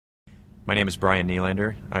My name is Brian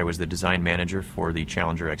Nylander. I was the design manager for the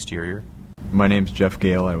Challenger exterior. My name's Jeff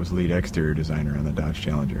Gale. I was lead exterior designer on the Dodge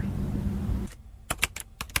Challenger.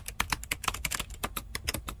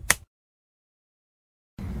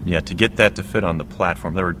 Yeah, to get that to fit on the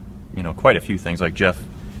platform, there were, quite a few things. Like Jeff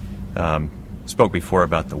spoke before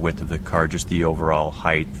about the width of the car, just the overall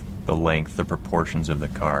height, the length, the proportions of the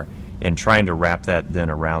car, and trying to wrap that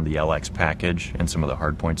then around the LX package and some of the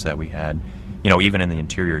hard points that we had, even in the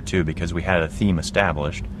interior too, because we had a theme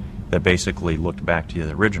established that basically looked back to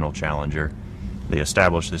the original Challenger. They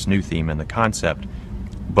established this new theme and the concept,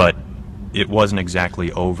 but it wasn't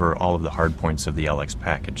exactly over all of the hard points of the LX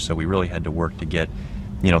package. So we really had to work to get,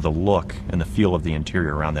 the look and the feel of the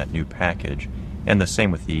interior around that new package, and the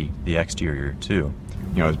same with the exterior too.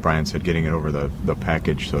 As Brian said, getting it over the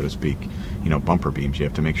package, so to speak, bumper beams, you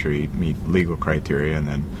have to make sure you meet legal criteria, and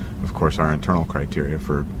then, of course, our internal criteria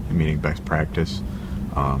for meeting best practice.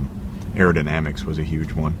 Aerodynamics was a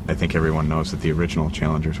huge one. I think everyone knows that the original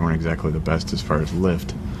Challengers weren't exactly the best as far as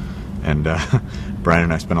lift, and Brian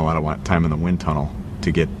and I spent a lot of time in the wind tunnel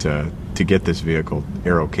to get this vehicle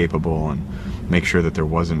aero capable and make sure that there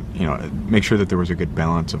wasn't, make sure that there was a good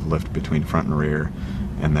balance of lift between front and rear,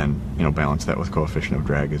 and then balance that with coefficient of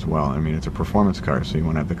drag as well. I mean, it's a performance car, so you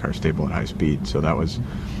want to have the car stable at high speed. So that was,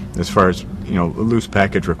 as far as loose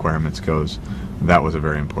package requirements goes, that was a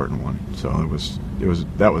very important one. So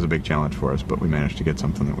that was a big challenge for us, but we managed to get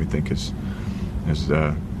something that we think is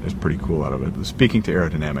pretty cool out of it. Speaking to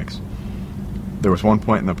aerodynamics, there was one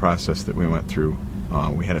point in the process that we went through.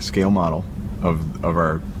 We had a scale model of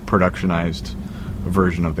our productionized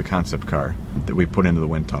version of the concept car that we put into the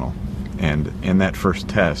wind tunnel. And in that first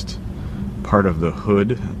test, part of the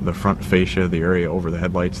hood, the front fascia, the area over the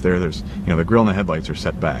headlights there's, the grille and the headlights are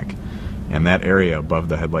set back. And that area above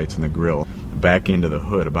the headlights and the grille, back into the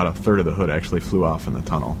hood, about a third of the hood actually flew off in the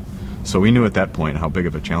tunnel. So we knew at that point how big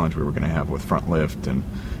of a challenge we were going to have with front lift and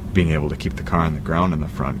being able to keep the car on the ground in the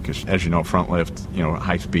front. Because as you know, front lift,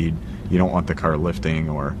 high speed, you don't want the car lifting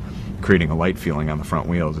or creating a light feeling on the front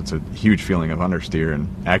wheels. It's a huge feeling of understeer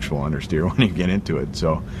and actual understeer when you get into it.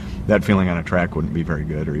 So that feeling on a track wouldn't be very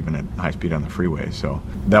good, or even at high speed on the freeway. So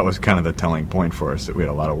that was kind of the telling point for us that we had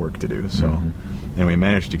a lot of work to do. So, and we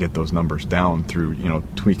managed to get those numbers down through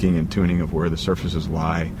tweaking and tuning of where the surfaces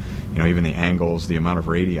lie, even the angles, the amount of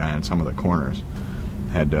radii on some of the corners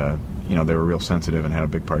had they were real sensitive and had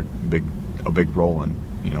a big role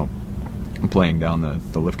in playing down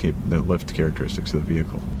the lift characteristics of the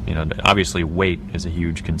vehicle. Obviously weight is a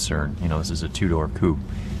huge concern. This is a two-door coupe.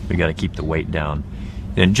 We got to keep the weight down.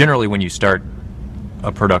 And generally when you start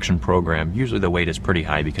a production program, usually the weight is pretty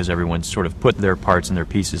high because everyone's sort of put their parts and their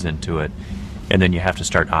pieces into it, and then you have to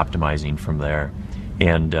start optimizing from there.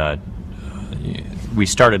 And we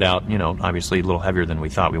started out, obviously a little heavier than we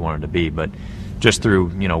thought we wanted to be, but just through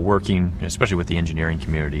working, especially with the engineering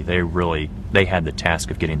community, they had the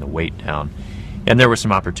task of getting the weight down, and there were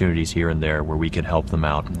some opportunities here and there where we could help them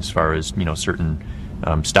out as far as certain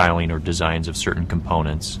styling or designs of certain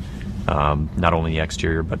components, not only the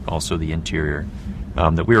exterior but also the interior,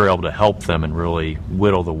 that we were able to help them and really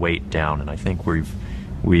whittle the weight down. And I think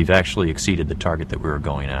we've actually exceeded the target that we were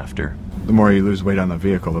going after. The more you lose weight on the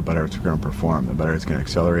vehicle, the better it's going to perform, the better it's going to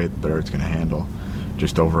accelerate, the better it's going to handle,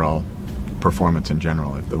 just overall performance in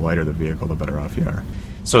general. If the lighter the vehicle, the better off you are.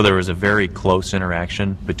 So there was a very close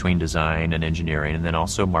interaction between design and engineering, and then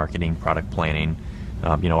also marketing, product planning,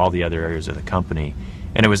 all the other areas of the company.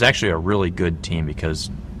 And it was actually a really good team because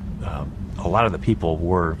a lot of the people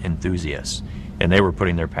were enthusiasts, and they were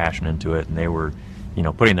putting their passion into it, and they were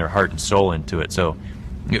putting their heart and soul into it. So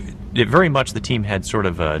it very much, the team had sort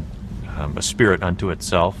of a spirit unto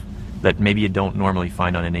itself that maybe you don't normally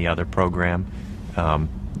find on any other program.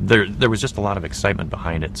 There was just a lot of excitement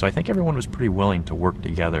behind it. So I think everyone was pretty willing to work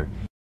together.